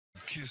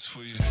kiss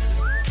for you.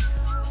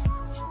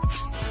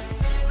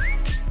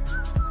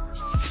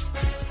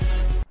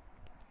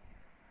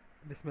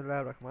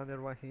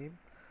 Bismillahirrahmanirrahim.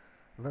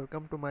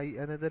 Welcome to my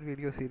another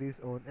video series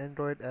on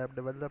Android app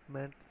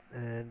development.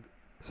 And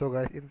so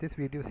guys, in this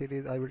video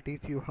series I will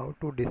teach you how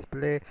to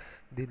display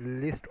the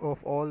list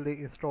of all the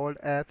installed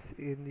apps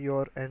in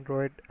your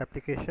Android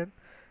application,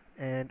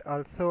 and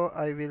also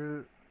I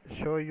will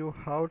show you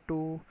how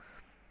to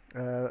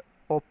uh,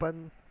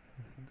 open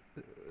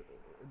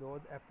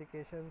those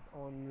applications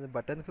on the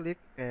button click,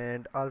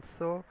 and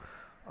also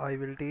I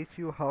will teach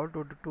you how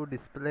to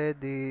display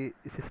the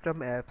system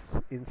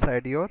apps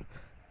inside your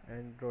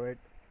Android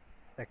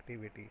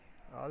activity.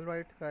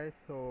 Alright guys,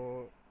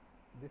 so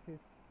this is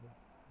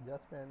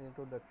just an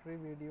introductory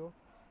video,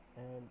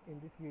 and in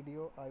this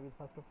video I will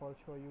first of all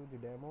show you the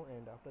demo,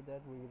 and after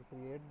that we will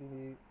create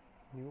the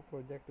new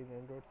project in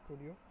Android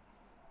Studio.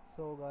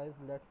 So guys,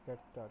 let's get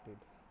started.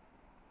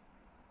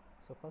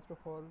 So first of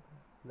all,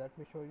 let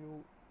me show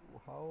you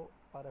how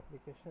our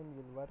application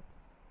will work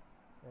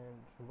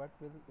and what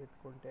will it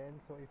contain.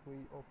 So if we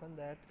open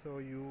that, so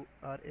you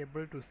are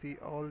able to see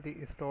all the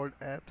installed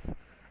apps.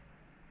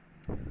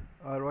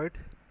 Alright,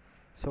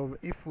 so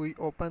if we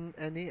open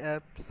any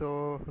app,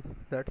 so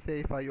let's say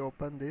if I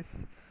open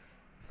this,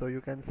 so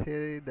you can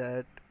see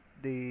that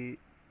the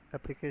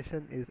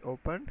application is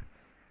opened.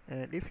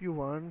 And if you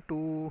want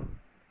to,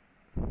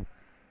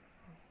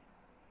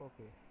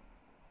 okay,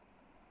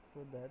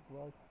 so that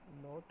was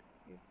not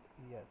it,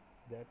 yes,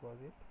 that was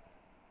it.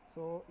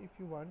 So if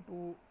you want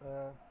to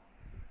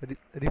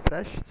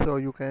refresh, so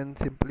you can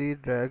simply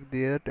drag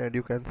there and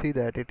you can see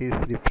that it is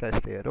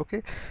refreshed here.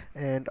 Okay,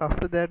 and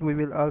after that we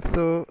will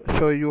also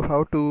show you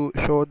how to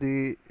show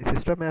the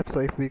system app. So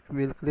if we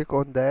will click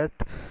on that,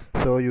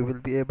 so you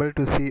will be able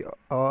to see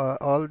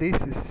all these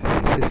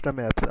system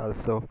apps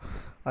also,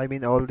 I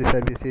mean all the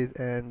services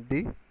and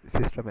the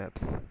system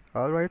apps.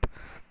 Alright,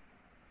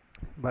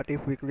 but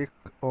if we click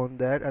on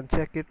that and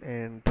check it,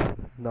 and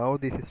now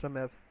the system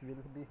apps will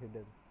be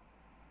hidden.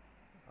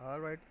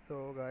 Alright,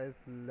 so guys,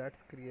 let's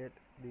create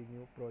the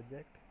new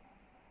project.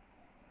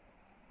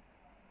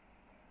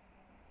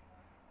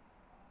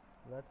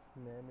 Let's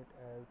name it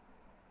as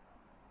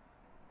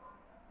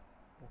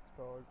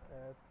installed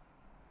apps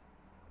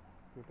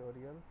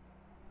tutorial.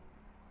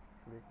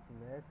 Click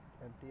next,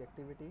 empty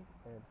activity,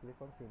 and click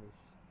on finish.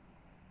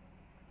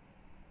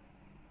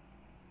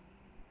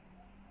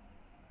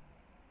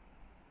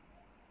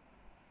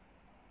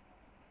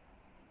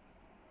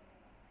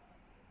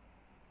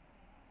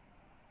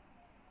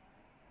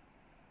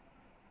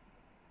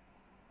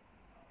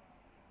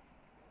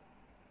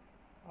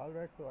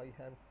 Alright, so I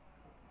have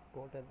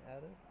got an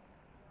error,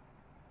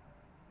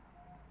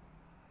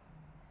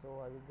 so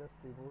I will just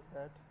remove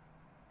that,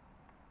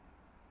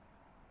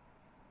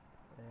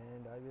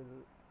 and I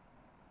will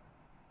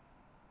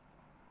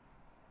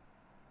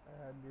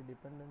add the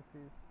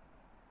dependencies.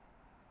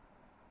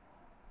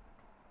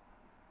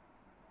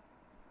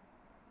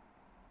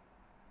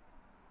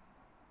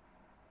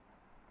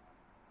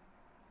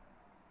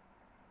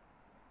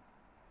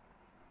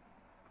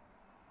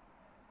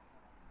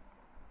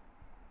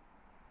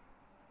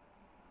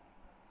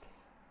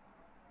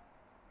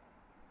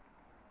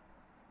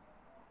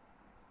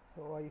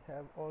 So I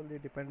have all the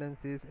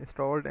dependencies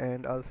installed,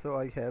 and also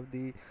I have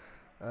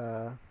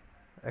uh,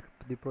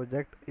 the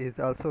project is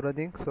also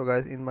running. So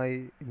guys, in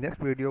my next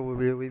video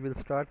we will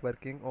start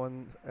working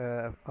on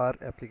our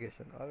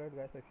application. Alright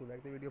guys, if you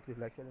like the video, please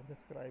like, share and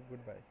subscribe.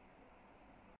 Goodbye.